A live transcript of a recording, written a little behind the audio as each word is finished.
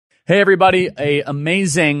Hey, everybody. A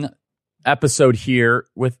amazing episode here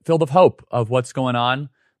filled with hope of what's going on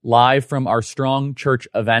live from our Strong Church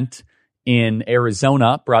event in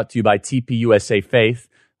Arizona, brought to you by TPUSA Faith.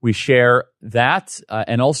 We share that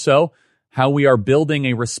and also how we are building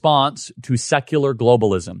a response to secular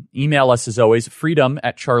globalism. Email us, as always,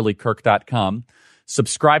 freedom@charliekirk.com.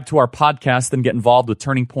 Subscribe to our podcast and get involved with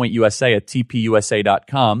Turning Point USA at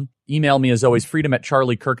tpusa.com. Email me, as always,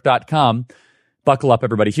 freedom@charliekirk.com. Buckle up,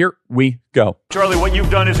 everybody. Here we go. Charlie, what you've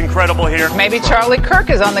done is incredible here. Maybe Charlie Kirk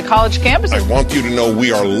is on the college campus. I want you to know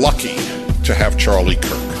we are lucky to have Charlie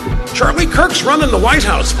Kirk. Charlie Kirk's running the White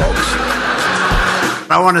House, folks.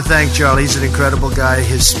 I want to thank Charlie. He's an incredible guy.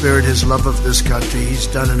 His spirit, his love of this country. He's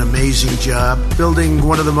done an amazing job building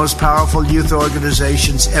one of the most powerful youth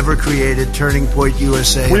organizations ever created, Turning Point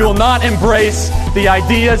USA. We will not embrace the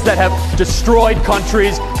ideas that have destroyed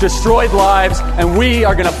countries, destroyed lives, and we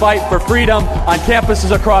are going to fight for freedom on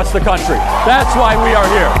campuses across the country. That's why we are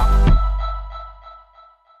here.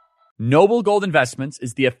 Noble Gold Investments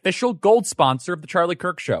is the official gold sponsor of The Charlie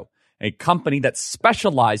Kirk Show, a company that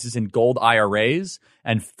specializes in gold IRAs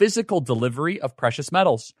and physical delivery of precious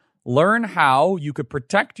metals. Learn how you could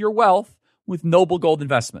protect your wealth with Noble Gold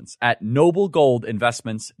Investments at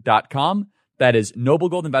noblegoldinvestments.com. That is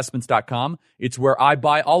noblegoldinvestments.com. It's where I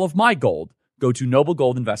buy all of my gold. Go to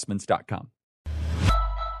noblegoldinvestments.com.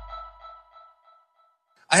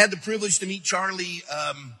 I had the privilege to meet Charlie,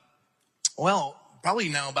 probably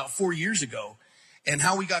now about 4 years ago, and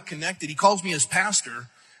how we got connected. He calls me his pastor.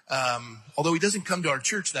 Although he doesn't come to our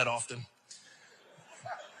church that often.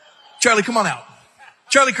 Charlie, come on out.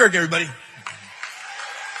 Charlie Kirk, everybody.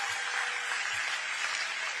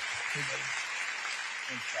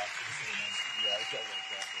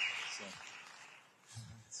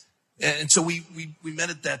 And so we met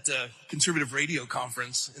at that conservative radio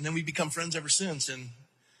conference, and then we've become friends ever since. And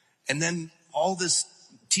then all this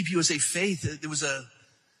TPUSA Faith, it was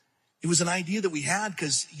an idea that we had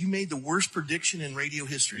because you made the worst prediction in radio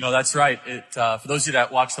history. No, that's right. For those of you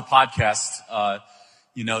that watch the podcast,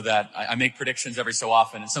 you know that I make predictions every so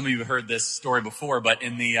often. And some of you have heard this story before, but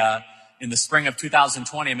in the spring of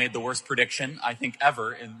 2020, I made the worst prediction, I think,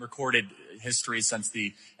 ever in recorded history since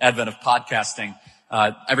the advent of podcasting.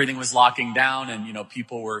 Everything was locking down and,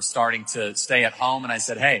 people were starting to stay at home. And I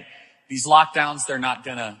said, hey, these lockdowns, they're not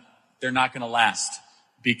gonna last.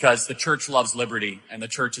 Because the church loves liberty, and the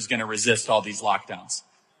church is going to resist all these lockdowns.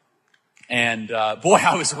 And boy,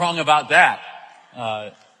 I was wrong about that.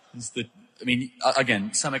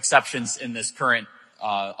 Again, some exceptions in this current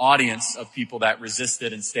audience of people that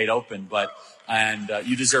resisted and stayed open, and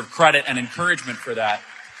you deserve credit and encouragement for that.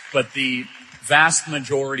 But the vast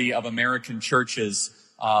majority of American churches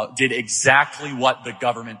did exactly what the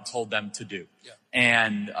government told them to do. Yeah.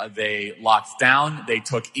 And they locked down. They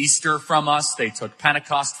took Easter from us. They took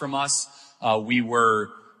Pentecost from us. We were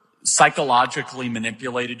psychologically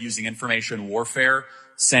manipulated using information warfare,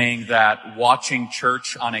 saying that watching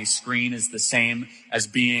church on a screen is the same as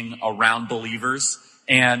being around believers.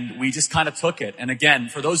 And we just kind of took it. And again,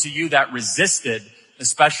 for those of you that resisted,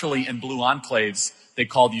 especially in blue enclaves, they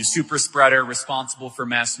called you super spreader, responsible for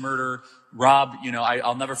mass murder. Rob,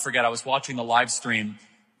 I'll never forget, I was watching the live stream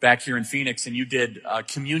back here in Phoenix, and you did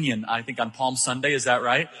communion, I think, on Palm Sunday. Is that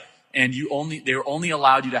right? And they were only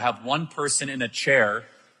allowed you to have one person in a chair.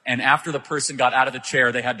 And after the person got out of the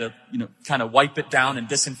chair, they had to, kind of wipe it down and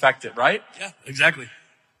disinfect it, right? Yeah, exactly.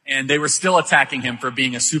 And they were still attacking him for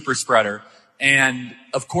being a super spreader. And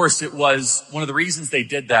of course, it was one of the reasons they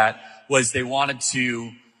did that was they wanted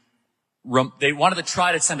to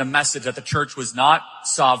try to send a message that the church was not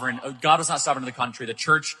sovereign. God was not sovereign in the country. The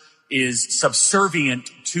church is subservient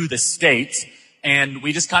to the state, and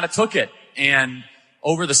we just kind of took it. And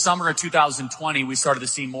over the summer of 2020, we started to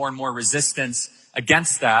see more and more resistance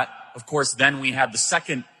against that. Of course, then we had the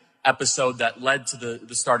second episode that led to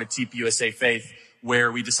the start of TPUSA Faith, where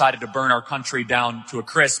we decided to burn our country down to a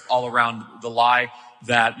crisp all around the lie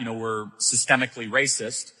that, we're systemically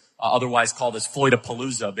racist, otherwise called as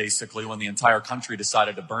Floydapalooza, basically, when the entire country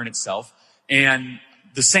decided to burn itself. And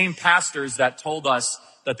the same pastors that told us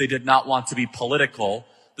that they did not want to be political,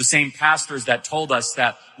 the same pastors that told us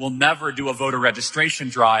that we'll never do a voter registration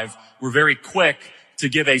drive, were very quick to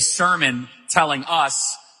give a sermon telling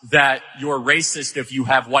us that you're racist if you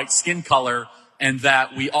have white skin color, and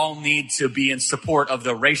that we all need to be in support of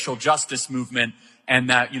the racial justice movement,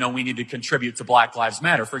 and that, we need to contribute to Black Lives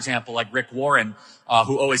Matter. For example, like Rick Warren,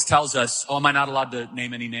 who always tells us, am I not allowed to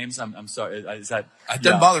name any names? I'm sorry. Is that? It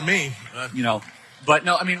doesn't bother me. But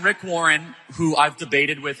no, Rick Warren, who I've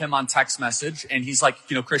debated with him on text message, and he's like,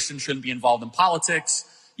 Christians shouldn't be involved in politics.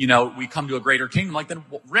 we come to a greater kingdom. Like, then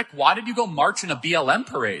Rick, why did you go march in a BLM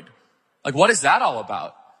parade? Like, what is that all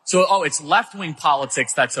about? So, it's left-wing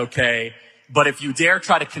politics, that's okay. But if you dare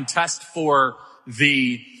try to contest for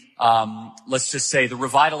the, let's just say, the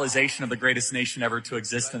revitalization of the greatest nation ever to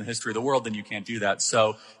exist in the history of the world, then you can't do that.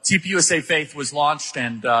 So TPUSA Faith was launched,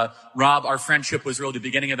 and Rob, our friendship was really the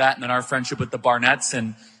beginning of that, and then our friendship with the Barnetts,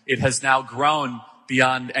 and it has now grown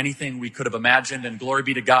beyond anything we could have imagined, and glory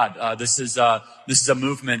be to God. This is a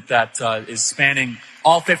movement that is spanning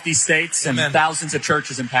all 50 states and Amen. Thousands of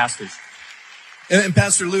churches and pastors. And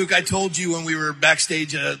Pastor Luke, I told you when we were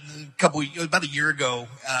backstage about a year ago,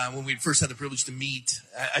 when we first had the privilege to meet,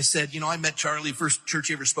 I said, I met Charlie. First church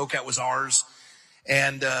he ever spoke at was ours.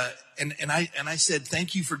 And I said,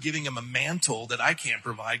 thank you for giving him a mantle that I can't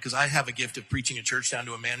provide, because I have a gift of preaching a church down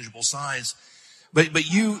to a manageable size.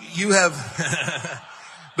 But you have,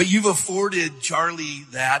 but you've afforded Charlie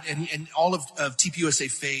that and all of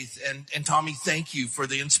TPUSA Faith. And Tommy, thank you for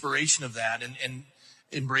the inspiration of that and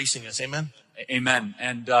embracing us. Amen. Amen.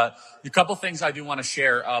 And a couple things I do want to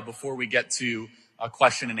share before we get to a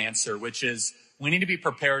question and answer, which is we need to be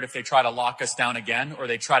prepared if they try to lock us down again or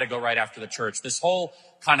they try to go right after the church. This whole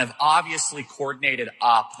kind of obviously coordinated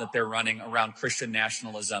op that they're running around Christian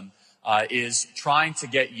nationalism is trying to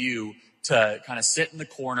get you to kind of sit in the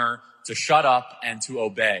corner, to shut up, and to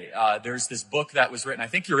obey. There's this book that was written, I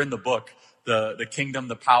think you're in the book, The Kingdom,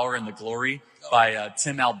 the Power, and the Glory by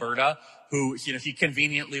Tim Alberta, who, he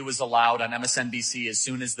conveniently was allowed on MSNBC as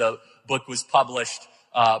soon as the book was published.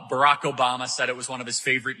 Barack Obama said it was one of his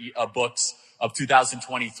favorite books of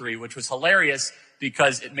 2023, which was hilarious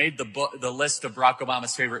because it made the list of Barack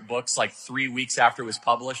Obama's favorite books like 3 weeks after it was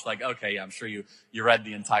published. Like, okay, yeah, I'm sure you read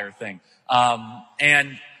the entire thing.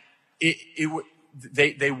 And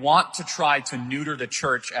they want to try to neuter the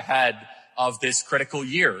church ahead of this critical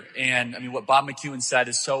year. And I mean, what Bob McEwen said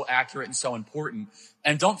is so accurate and so important.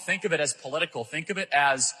 And don't think of it as political. Think of it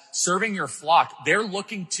as serving your flock. They're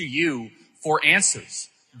looking to you for answers.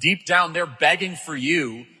 Deep down, they're begging for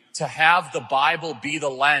you to have the Bible be the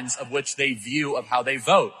lens of which they view of how they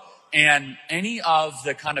vote. And any of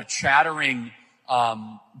the kind of chattering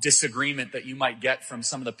disagreement that you might get from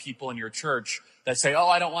some of the people in your church that say,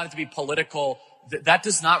 I don't want it to be political, that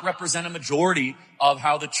does not represent a majority of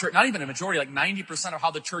how the church, not even a majority, like 90% of how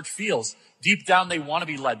the church feels. Deep down, they want to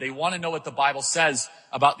be led. They want to know what the Bible says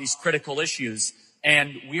about these critical issues.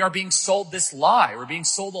 And we are being sold this lie. We're being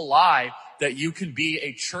sold a lie that you can be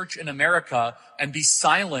a church in America and be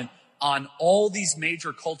silent on all these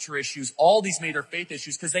major culture issues, all these major faith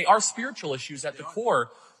issues, because they are spiritual issues at the core.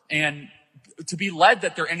 And to be led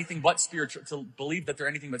that they're anything but spiritual, to believe that they're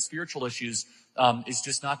anything but spiritual issues, is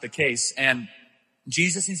just not the case. And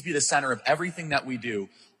Jesus needs to be the center of everything that we do,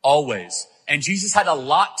 always. And Jesus had a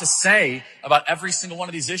lot to say about every single one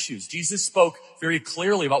of these issues. Jesus spoke very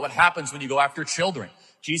clearly about what happens when you go after children.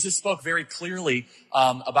 Jesus spoke very clearly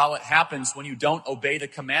about what happens when you don't obey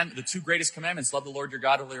the two greatest commandments: love the Lord your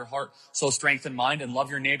God with all your heart, soul, strength, and mind, and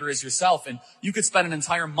love your neighbor as yourself. And you could spend an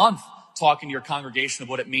entire month talking to your congregation of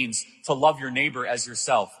what it means to love your neighbor as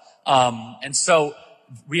yourself. And so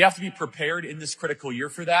we have to be prepared in this critical year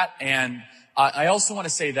for that. And I also want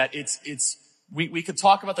to say that we could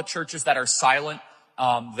talk about the churches that are silent,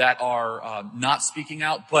 that are not speaking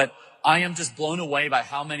out, but I am just blown away by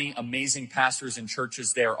how many amazing pastors and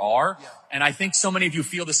churches there are. Yeah. And I think so many of you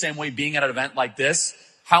feel the same way being at an event like this,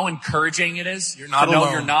 how encouraging it is to know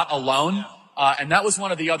you're not alone. And that was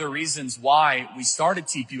one of the other reasons why we started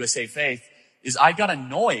TPUSA Faith, is I got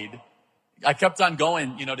annoyed. I kept on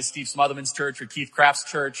going, to Steve Smotherman's church or Keith Craft's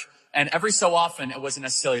church. And every so often, it wasn't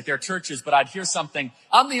necessarily at their churches, but I'd hear something,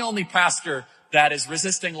 I'm the only pastor that is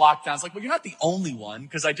resisting lockdowns. Like, well, you're not the only one,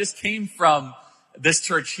 because I just came from this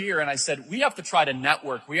church here, and I said, we have to try to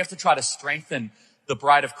network. We have to try to strengthen the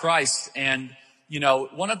bride of Christ. And,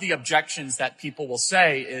 one of the objections that people will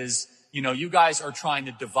say is, you guys are trying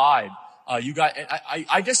to divide.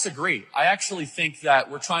 I disagree. I actually think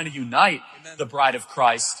that we're trying to unite the bride of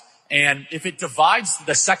Christ. And if it divides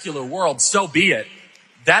the secular world, so be it.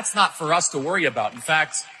 That's not for us to worry about. In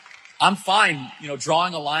fact, I'm fine,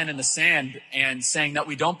 drawing a line in the sand and saying that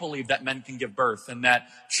we don't believe that men can give birth, and that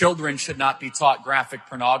children should not be taught graphic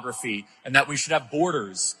pornography, and that we should have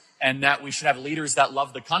borders, and that we should have leaders that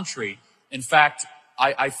love the country. In fact,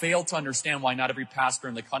 I fail to understand why not every pastor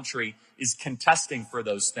in the country is contesting for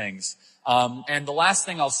those things. And the last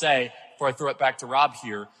thing I'll say before I throw it back to Rob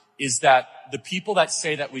here is that the people that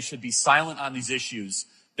say that we should be silent on these issues,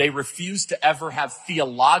 they refuse to ever have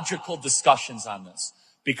theological discussions on this,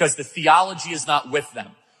 because the theology is not with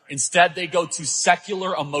them. Instead, they go to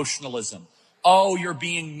secular emotionalism. Oh, you're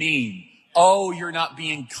being mean. oh, you're not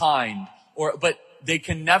being kind, but they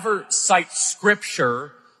can never cite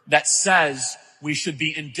scripture that says we should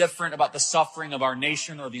be indifferent about the suffering of our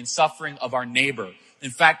nation or the suffering of our neighbor.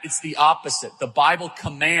 In fact, it's the opposite. The Bible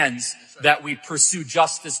commands that we pursue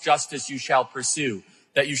justice, justice you shall pursue,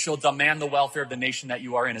 that you shall demand the welfare of the nation that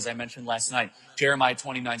you are in, as I mentioned last night, Jeremiah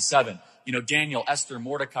 29:7. Daniel, Esther,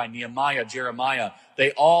 Mordecai, Nehemiah, Jeremiah,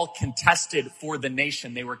 they all contested for the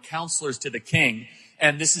nation. They were counselors to the king.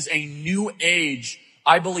 And this is a new age,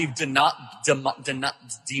 I believe, demonic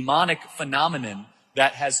phenomenon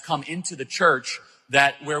that has come into the church,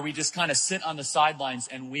 that where we just kind of sit on the sidelines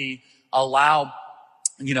and we allow,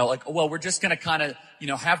 we're just going to kind of,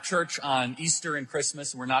 have church on Easter and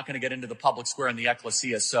Christmas, and we're not going to get into the public square and the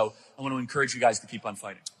ecclesia. So I want to encourage you guys to keep on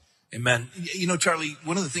fighting. Amen. Charlie,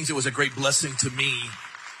 one of the things that was a great blessing to me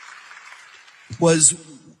was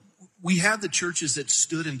we had the churches that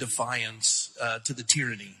stood in defiance to the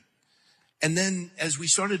tyranny. And then as we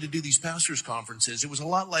started to do these pastors' conferences, it was a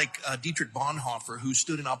lot like Dietrich Bonhoeffer, who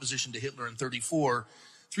stood in opposition to Hitler in 1934.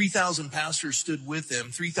 3,000 pastors stood with him.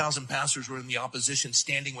 3,000 pastors were in the opposition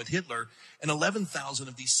standing with Hitler. And 11,000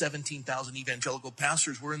 of these 17,000 evangelical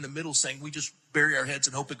pastors were in the middle saying, we just bury our heads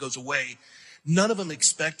and hope it goes away. None of them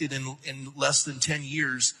expected in less than 10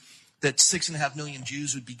 years that 6.5 million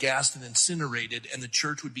Jews would be gassed and incinerated, and the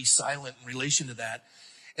church would be silent in relation to that.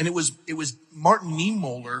 And it was Martin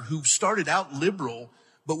Niemöller who started out liberal,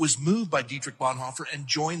 but was moved by Dietrich Bonhoeffer and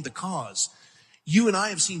joined the cause. You and I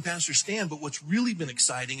have seen pastors stand, but what's really been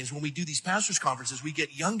exciting is when we do these pastors' conferences, we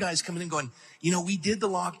get young guys coming in going, we did the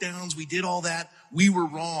lockdowns, we did all that, we were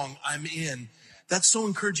wrong, I'm in. That's so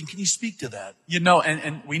encouraging. Can you speak to that?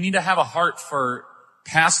 And we need to have a heart for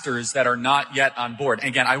pastors that are not yet on board. And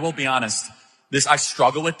again, I will be honest, I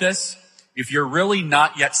struggle with this. If you're really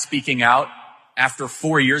not yet speaking out after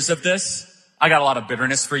 4 years of this, I got a lot of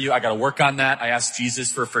bitterness for you. I got to work on that. I asked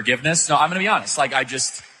Jesus for forgiveness. No, I'm going to be honest.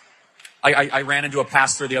 I ran into a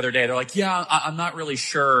pastor the other day. They're like, yeah, I'm not really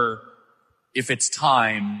sure if it's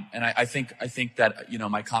time. And I think that,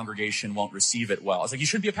 my congregation won't receive it well. I was like, you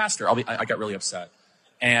should be a pastor. I got really upset.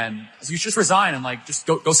 And so you should just resign and just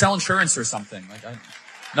go sell insurance or something.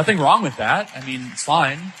 Nothing wrong with that. I mean, it's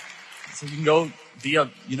fine. So you can go be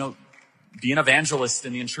an evangelist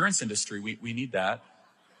in the insurance industry. We need that.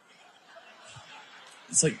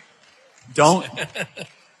 It's don't,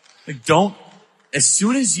 as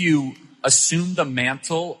soon as you assume the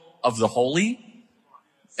mantle of the holy,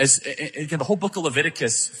 again, the whole book of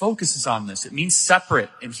Leviticus focuses on this. It means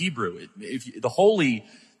separate in Hebrew. The holy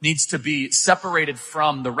needs to be separated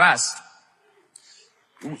from the rest.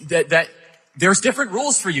 That there's different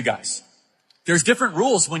rules for you guys. There's different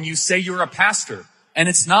rules when you say you're a pastor, and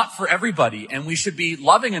it's not for everybody. And we should be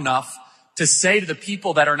loving enough to say to the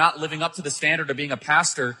people that are not living up to the standard of being a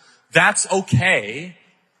pastor, that's okay,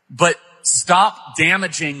 but stop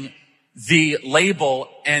damaging the label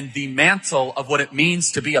and the mantle of what it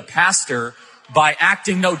means to be a pastor by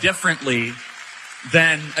acting no differently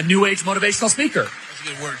than a new age motivational speaker. That's a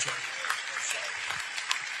good word, Charlie.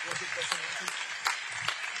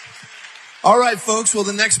 All right, folks. Well,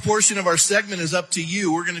 the next portion of our segment is up to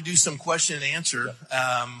you. We're going to do some question and answer.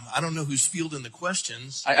 I don't know who's fielding the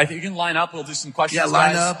questions. I think you can line up. We'll do some questions. Yeah,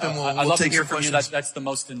 line guys. up and we'll I'd love take to hear some from you. questions. That's the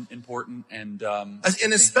most important. And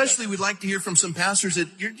especially we'd like to hear from some pastors that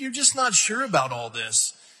you're just not sure about all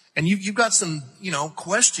this. And you've got some,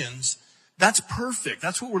 questions. That's perfect.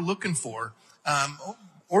 That's what we're looking for.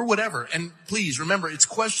 Or whatever. And please remember, it's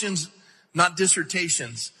questions, not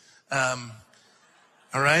dissertations. All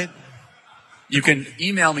right. You can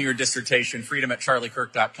email me your dissertation,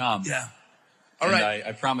 freedom@charliekirk.com. Yeah. All right.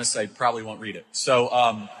 I promise I probably won't read it. So,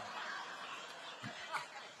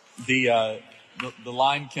 the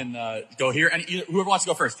line can, go here. And whoever wants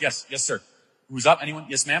to go first. Yes, sir. Who's up? Anyone?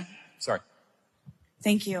 Yes, ma'am. Sorry.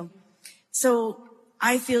 Thank you. So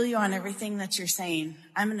I feel you on everything that you're saying.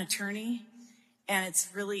 I'm an attorney, and it's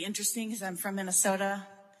really interesting because I'm from Minnesota.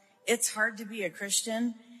 It's hard to be a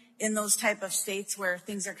Christian in those type of states where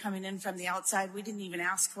things are coming in from the outside we didn't even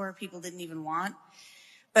ask for, people didn't even want.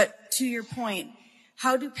 But to your point,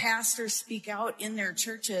 how do pastors speak out in their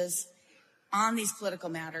churches on these political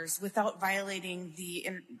matters without violating the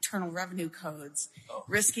internal revenue codes,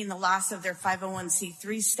 risking the loss of their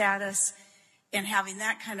 501c3 status, and having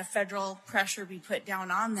that kind of federal pressure be put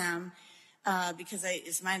down on them? Because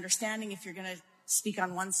it's my understanding, if you're going to speak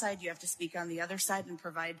on one side, you have to speak on the other side and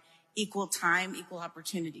provide equal time, equal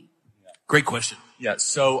opportunity. Great question. Yeah.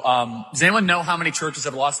 So, does anyone know how many churches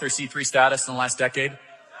have lost their C3 status in the last decade?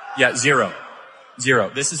 Yeah, zero.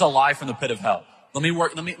 This is a lie from the pit of hell. Let me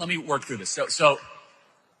work through this. So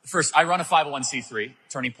first, I run a 501c3,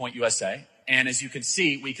 Turning Point USA. And as you can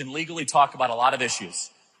see, we can legally talk about a lot of issues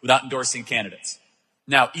without endorsing candidates.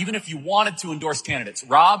 Now, even if you wanted to endorse candidates,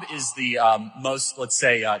 Rob is the most, let's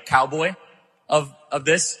say, cowboy of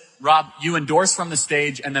this. Rob, you endorse from the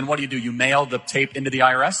stage, and then what do? You mail the tape into the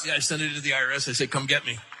IRS? Yeah, I sent it to the IRS. I said, come get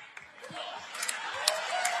me.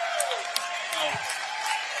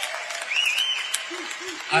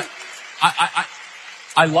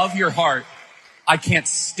 I love your heart. I can't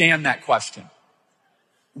stand that question.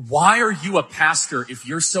 Why are you a pastor if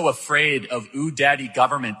you're so afraid of ooh daddy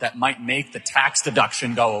government that might make the tax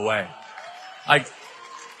deduction go away? Like,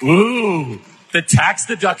 ooh, the tax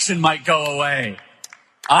deduction might go away.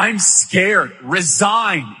 I'm scared.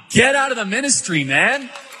 Resign. Get out of the ministry, man.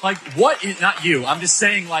 Like, what is, not you. I'm just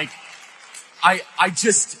saying, like, I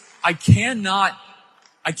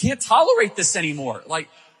can't tolerate this anymore. Like,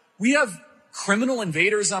 we have criminal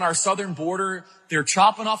invaders on our southern border. They're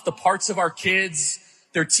chopping off the parts of our kids.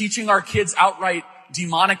 They're teaching our kids outright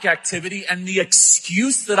demonic activity. And the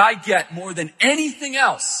excuse that I get more than anything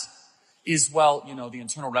else is, well, you know, the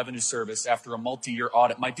Internal Revenue Service, after a multi-year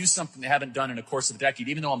audit, might do something they haven't done in a course of a decade,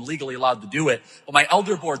 even though I'm legally allowed to do it. But my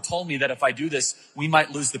elder board told me that if I do this, we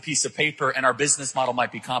might lose the piece of paper and our business model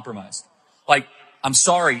might be compromised. Like, I'm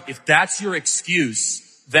sorry, if that's your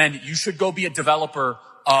excuse, then you should go be a developer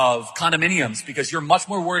of condominiums, because you're much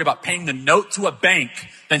more worried about paying the note to a bank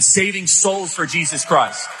than saving souls for Jesus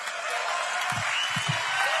Christ.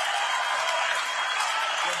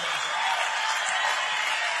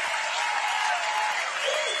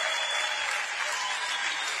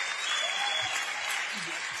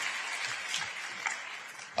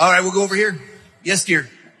 All right, we'll go over here. Yes, dear.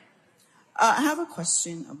 I have a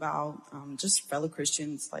question about just fellow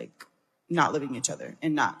Christians, like not living each other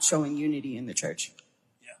and not showing unity in the church.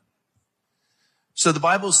 So the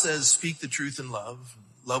Bible says, speak the truth in love.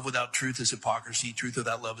 Love without truth is hypocrisy. Truth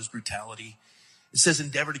without love is brutality. It says,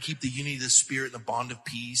 endeavor to keep the unity of the Spirit in the bond of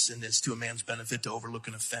peace, and it's to a man's benefit to overlook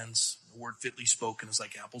an offense. The word fitly spoken is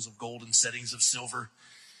like apples of gold in settings of silver.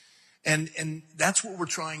 And that's what we're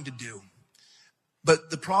trying to do.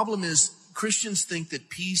 But the problem is, Christians think that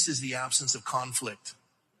peace is the absence of conflict.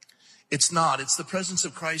 It's not. It's the presence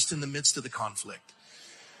of Christ in the midst of the conflict.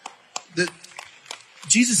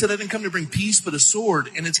 Jesus said, I didn't come to bring peace, but a sword,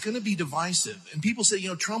 and it's going to be divisive. And people say, you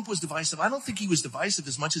know, Trump was divisive. I don't think he was divisive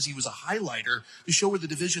as much as he was a highlighter to show where the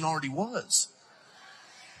division already was.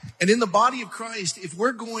 And in the body of Christ, if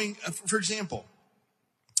we're going, for example,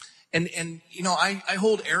 and you know, I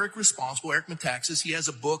hold Eric responsible, Eric Metaxas. He has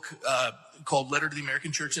a book called Letter to the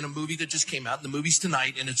American Church, and a movie that just came out. And the movie's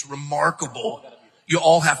tonight, and it's remarkable. You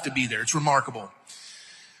all have to be there. It's remarkable.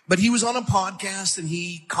 But he was on a podcast and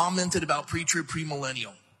he commented about pre-trib,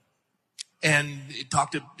 premillennial. And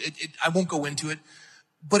I won't go into it,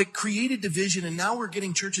 but it created division. And now we're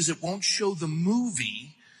getting churches that won't show the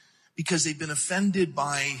movie because they've been offended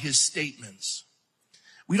by his statements.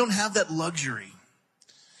 We don't have that luxury.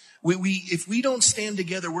 If we don't stand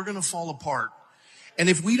together, we're going to fall apart. And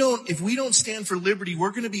if we don't stand for liberty,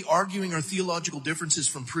 we're going to be arguing our theological differences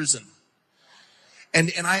from prison.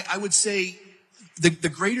 And I would say, the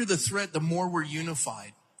greater the threat, the more we're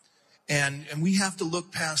unified. And we have to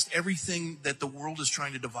look past everything that the world is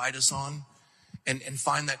trying to divide us on and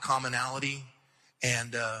find that commonality.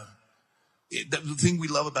 And the thing we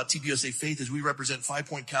love about TPUSA Faith is we represent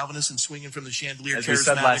 5-point Calvinists and swinging from the chandelier. As we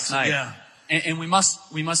said last night. Yeah. And we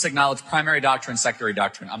must acknowledge primary doctrine, secondary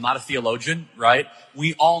doctrine. I'm not a theologian, right?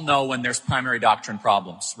 We all know when there's primary doctrine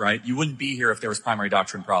problems, right? You wouldn't be here if there was primary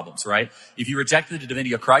doctrine problems, right? If you rejected the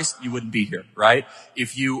divinity of Christ, you wouldn't be here, right?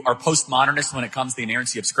 If you are postmodernist when it comes to the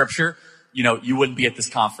inerrancy of Scripture, you know, you wouldn't be at this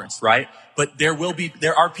conference, right? But there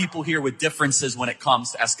are people here with differences when it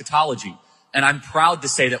comes to eschatology. And I'm proud to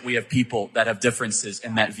say that we have people that have differences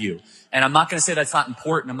in that view. And I'm not going to say that's not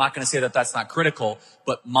important. I'm not going to say that that's not critical.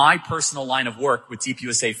 But my personal line of work with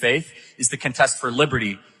TPUSA Faith is to contest for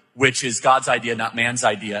liberty, which is God's idea, not man's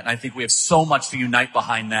idea. And I think we have so much to unite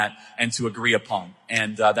behind that and to agree upon.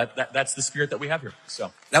 And that's the spirit that we have here.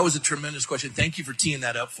 So that was a tremendous question. Thank you for teeing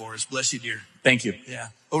that up for us. Bless you, dear. Thank you. Yeah.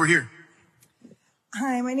 Over here.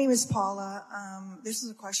 Hi, my name is Paula. This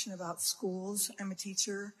is a question about schools. I'm a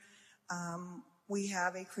teacher. We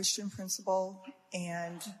have a Christian principal,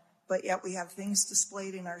 but yet we have things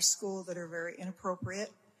displayed in our school that are very inappropriate.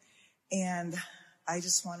 And I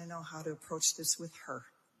just want to know how to approach this with her.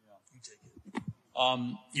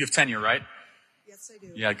 You have tenure, right? Yes, I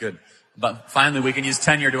do. Yeah, good. But finally, we can use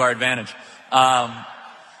tenure to our advantage.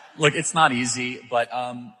 Look, it's not easy, but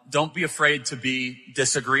don't be afraid to be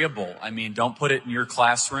disagreeable. I mean, don't put it in your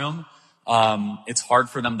classroom. It's hard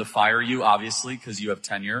for them to fire you, obviously, because you have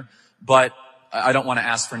tenure. But I don't want to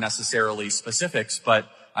ask for necessarily specifics, but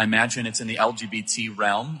I imagine it's in the LGBT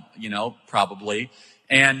realm, probably.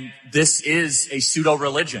 And this is a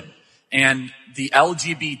pseudo-religion. And the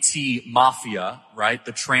LGBT mafia, right?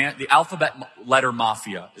 The alphabet letter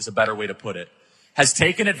mafia is a better way to put it, has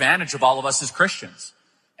taken advantage of all of us as Christians.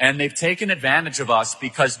 And they've taken advantage of us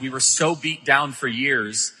because we were so beat down for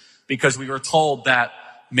years, because we were told that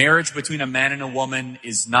marriage between a man and a woman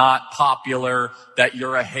is not popular, that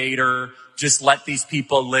you're a hater, just let these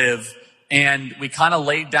people live. And we kind of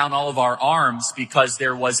laid down all of our arms because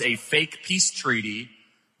there was a fake peace treaty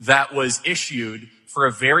that was issued for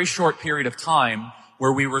a very short period of time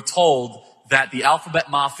where we were told that the alphabet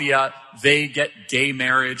mafia, they get gay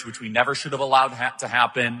marriage, which we never should have allowed to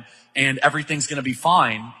happen, and everything's going to be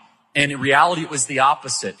fine. And in reality, it was the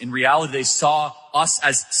opposite. In reality, they saw us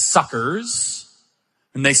as suckers,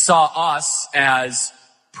 and they saw us as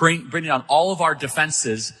bringing on all of our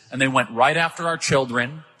defenses, and they went right after our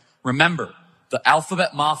children. Remember, the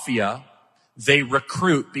alphabet mafia, they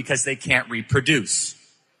recruit because they can't reproduce.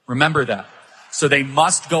 Remember that. So they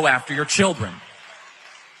must go after your children.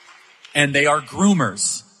 And they are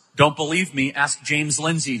groomers. Don't believe me? Ask James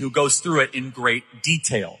Lindsay, who goes through it in great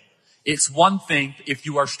detail. It's one thing if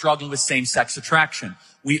you are struggling with same-sex attraction.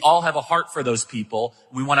 We all have a heart for those people.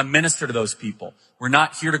 We want to minister to those people. We're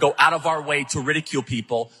not here to go out of our way to ridicule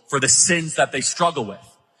people for the sins that they struggle with.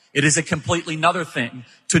 It is a completely another thing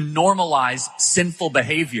to normalize sinful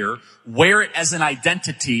behavior, wear it as an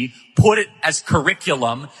identity, put it as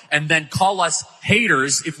curriculum, and then call us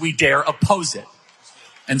haters if we dare oppose it.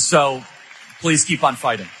 And so, please keep on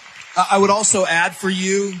fighting. I would also add for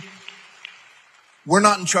you, we're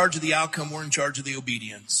not in charge of the outcome, we're in charge of the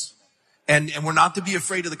obedience. And we're not to be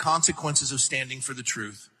afraid of the consequences of standing for the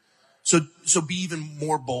truth. So be even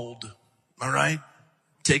more bold. All right?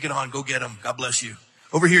 Take it on. Go get them. God bless you.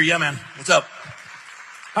 Over here. Yeah, man. What's up?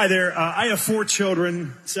 Hi there. I have 4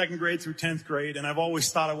 children, 2nd grade through 10th grade, and I've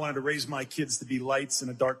always thought I wanted to raise my kids to be lights in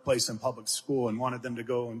a dark place in public school and wanted them to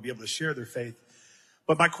go and be able to share their faith.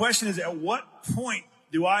 But my question is, at what point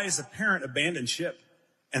do I as a parent abandon ship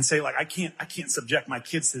and say, like, I can't subject my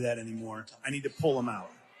kids to that anymore. I need to pull them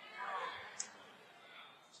out?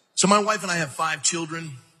 So my wife and I have 5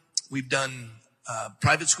 children. We've done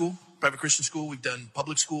private school, private Christian school. We've done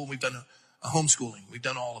public school. We've done a homeschooling. We've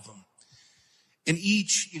done all of them. And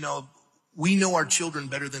each, we know our children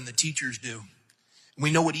better than the teachers do. We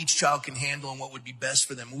know what each child can handle and what would be best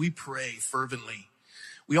for them. We pray fervently.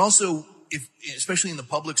 We also, especially in the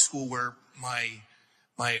public school where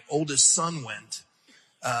my oldest son went,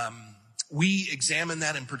 we examined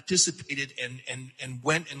that and participated and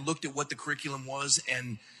went and looked at what the curriculum was.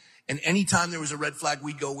 And anytime there was a red flag,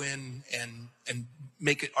 we'd go in and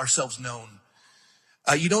make it ourselves known.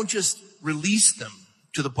 You don't just release them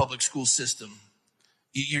to the public school system.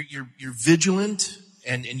 You're vigilant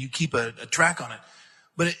and you keep a track on it.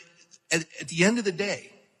 But at the end of the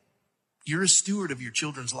day, you're a steward of your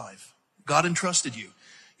children's life. God entrusted you.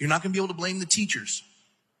 You're not going to be able to blame the teachers.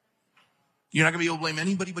 You're not going to be able to blame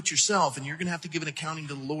anybody but yourself, and you're going to have to give an accounting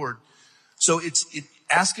to the Lord. So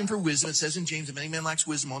ask him for wisdom. It says in James, if any man lacks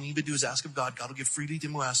wisdom, all you need to do is ask of God. God will give freely to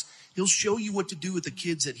him who asks. He'll show you what to do with the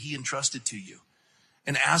kids that he entrusted to you.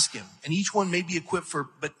 And ask him. And each one may be equipped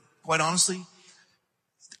but quite honestly,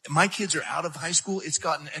 my kids are out of high school. It's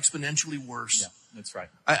gotten exponentially worse. Yeah, that's right.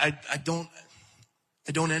 I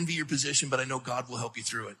don't envy your position, but I know God will help you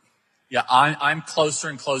through it. Yeah, I'm closer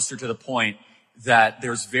and closer to the point that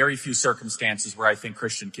there's very few circumstances where I think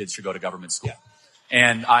Christian kids should go to government school. Yeah.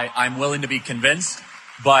 And I'm willing to be convinced,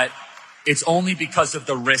 but it's only because of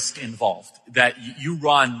the risk involved that you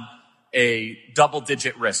run a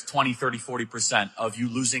double-digit risk, 20, 30, 40% of you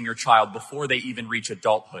losing your child before they even reach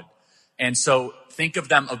adulthood. And so think of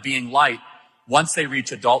them of being light once they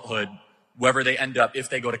reach adulthood, wherever they end up, if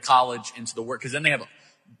they go to college, into the work, because then they have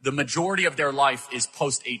the majority of their life is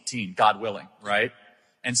post-18, God willing, right?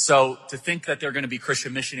 And so to think that they're going to be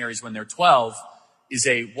Christian missionaries when they're 12 is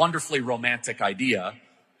a wonderfully romantic idea.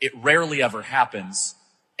 It rarely ever happens.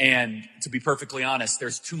 And to be perfectly honest,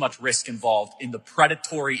 there's too much risk involved in the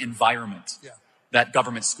predatory environment that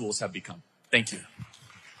government schools have become. Thank you.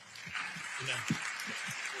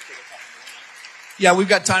 Yeah, we've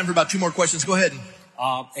got time for about 2 more questions. Go ahead.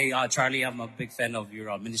 Hey, Charlie, I'm a big fan of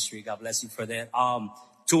your ministry. God bless you for that.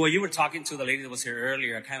 To what you were talking to the lady that was here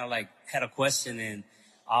earlier, I kind of had a question and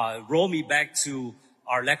rolled me back to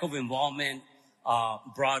our lack of involvement,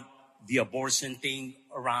 brought the abortion thing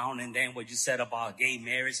around, and then what you said about gay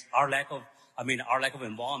marriage, our lack of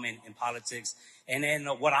involvement in politics. And then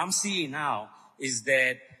what I'm seeing now is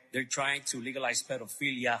that they're trying to legalize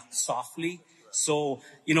pedophilia softly. So,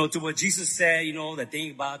 to what Jesus said, the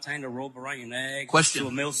thing about tying a rope around your neck to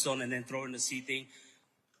a millstone and then throwing the sea thing.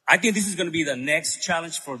 I think this is going to be the next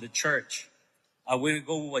challenge for the church. Are we going to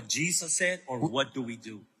go with what Jesus said, or what do we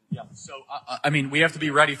do? Yeah. So, we have to be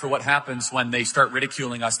ready for what happens when they start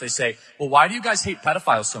ridiculing us. They say, well, why do you guys hate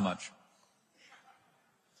pedophiles so much?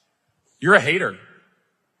 You're a hater.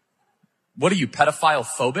 What are you, pedophile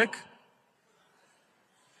phobic?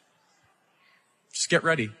 Just get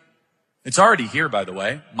ready. It's already here, by the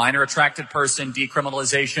way. Minor attracted person,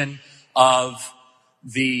 decriminalization of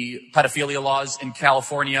the pedophilia laws in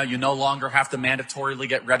California. You no longer have to mandatorily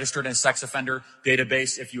get registered in a sex offender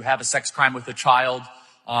database if you have a sex crime with a child.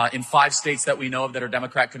 In 5 states that we know of that are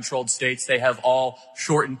Democrat-controlled states, they have all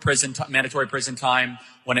shortened mandatory prison time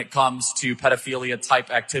when it comes to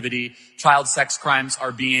pedophilia-type activity. Child sex crimes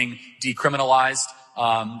are being decriminalized.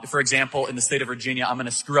 For example, in the state of Virginia, I'm going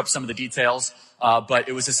to screw up some of the details, but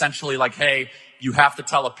it was essentially like, hey, you have to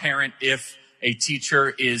tell a parent if a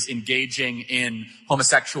teacher is engaging in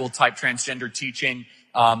homosexual-type transgender teaching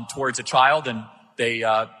towards a child, and they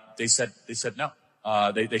said no.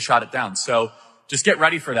 They shot it down. So just get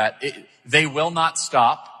ready for that. They will not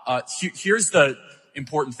stop. Here's the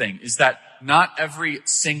important thing, is that not every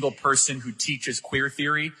single person who teaches queer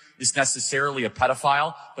theory is necessarily a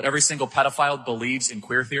pedophile, but every single pedophile believes in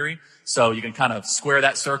queer theory. So you can kind of square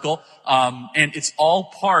that circle. And it's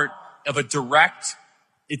all part of a direct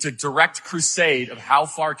crusade of how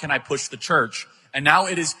far can I push the church. And now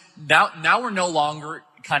we're no longer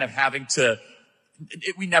kind of having to,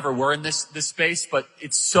 we never were in this space, but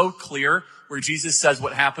it's so clear where Jesus says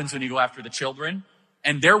what happens when you go after the children.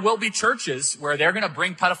 And there will be churches where they're going to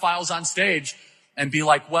bring pedophiles on stage and be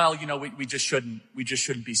like, well, we just shouldn't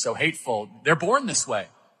be so hateful. They're born this way.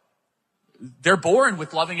 They're born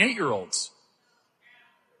with loving 8-year-olds.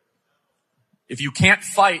 If you can't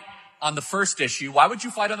fight on the first issue, why would you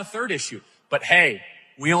fight on the third issue? But hey,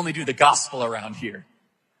 we only do the gospel around here.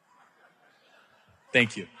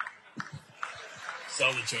 Thank you.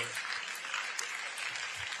 Salvatore.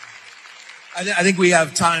 I think we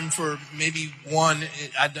have time for maybe one.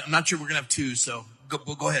 I'm not sure we're going to have two, so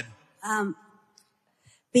go ahead.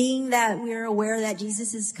 Being that we're aware that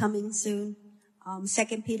Jesus is coming soon,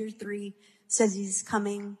 2 Peter 3 says he's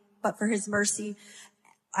coming, but for his mercy.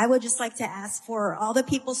 I would just like to ask for all the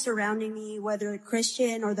people surrounding me, whether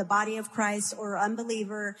Christian or the body of Christ or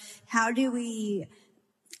unbeliever,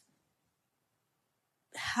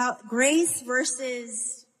 grace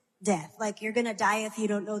versus death. Like, you're going to die if you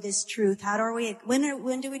don't know this truth.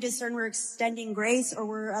 When do we discern we're extending grace, or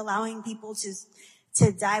we're allowing people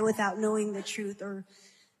to die without knowing the truth, or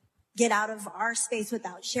get out of our space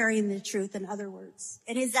without sharing the truth, in other words?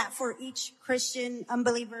 And is that for each Christian,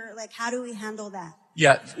 unbeliever? Like, how do we handle that?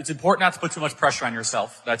 Yeah, it's important not to put too much pressure on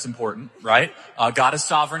yourself. That's important, right? God is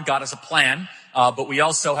sovereign. God has a plan. But we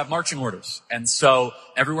also have marching orders. And so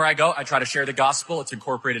everywhere I go, I try to share the gospel. It's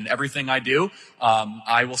incorporated in everything I do.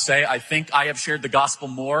 I will say, I think I have shared the gospel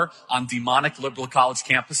more on demonic liberal college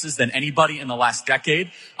campuses than anybody in the last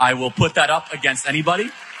decade. I will put that up against anybody.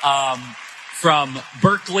 From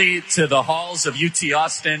Berkeley to the halls of UT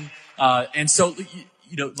Austin. And so,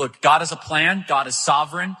 look, God has a plan. God is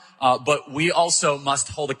sovereign. But we also must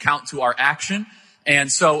hold account to our action.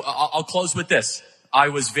 And so I'll close with this. I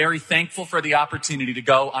was very thankful for the opportunity to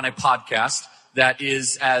go on a podcast that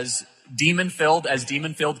is as demon-filled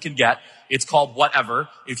can get. It's called Whatever.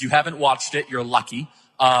 If you haven't watched it, you're lucky.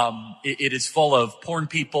 It is full of porn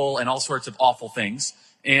people and all sorts of awful things.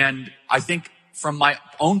 And I think from my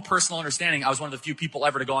own personal understanding, I was one of the few people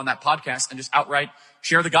ever to go on that podcast and just outright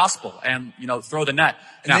share the gospel and, throw the net.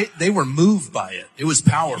 Now, they were moved by it. It was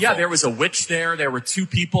powerful. Yeah, there was a witch there. There were 2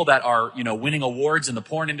 people that are, winning awards in the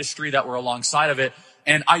porn industry that were alongside of it.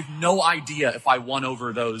 And I've no idea if I won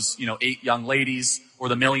over those, 8 young ladies or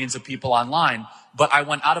the millions of people online. But I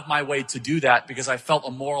went out of my way to do that because I felt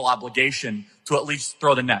a moral obligation to at least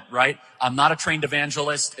throw the net, right? I'm not a trained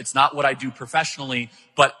evangelist. It's not what I do professionally.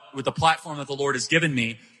 But with the platform that the Lord has given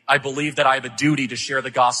me, I believe that I have a duty to share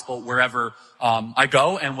the gospel wherever I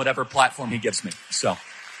go and whatever platform he gives me. So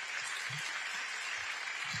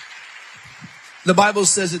the Bible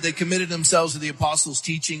says that they committed themselves to the apostles'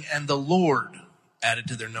 teaching, and the Lord added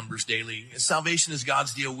to their numbers daily. Salvation is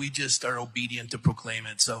God's deal. We just are obedient to proclaim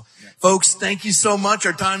it. So, folks, thank you so much.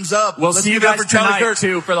 Our time's up. We'll see you guys tonight,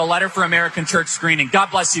 too, for the Letter for American Church screening.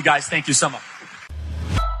 God bless you guys. Thank you so much.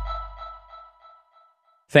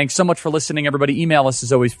 Thanks so much for listening, everybody. Email us,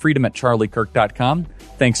 as always, freedom@charliekirk.com.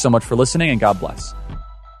 Thanks so much for listening, and God bless.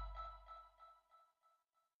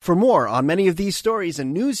 For more on many of these stories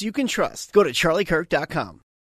and news you can trust, go to charliekirk.com.